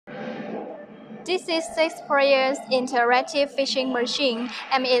This is 6 players interactive fishing machine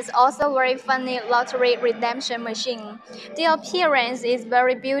and is also very funny lottery redemption machine. The appearance is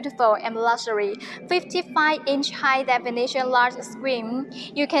very beautiful and luxury. 55-inch high definition large screen.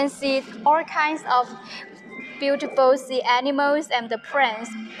 You can see all kinds of beautiful sea animals and the plants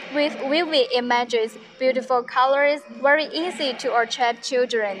with vivid images, beautiful colors, very easy to attract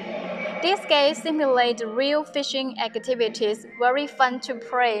children. This game simulates real fishing activities, very fun to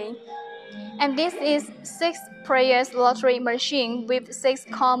play. And this is 6 players lottery machine with 6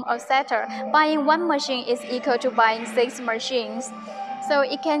 or setter. Buying one machine is equal to buying 6 machines. So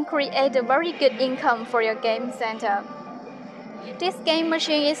it can create a very good income for your game center. This game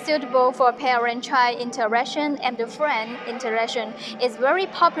machine is suitable for parent-child interaction and the friend interaction. It's very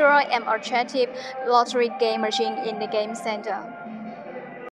popular and attractive lottery game machine in the game center.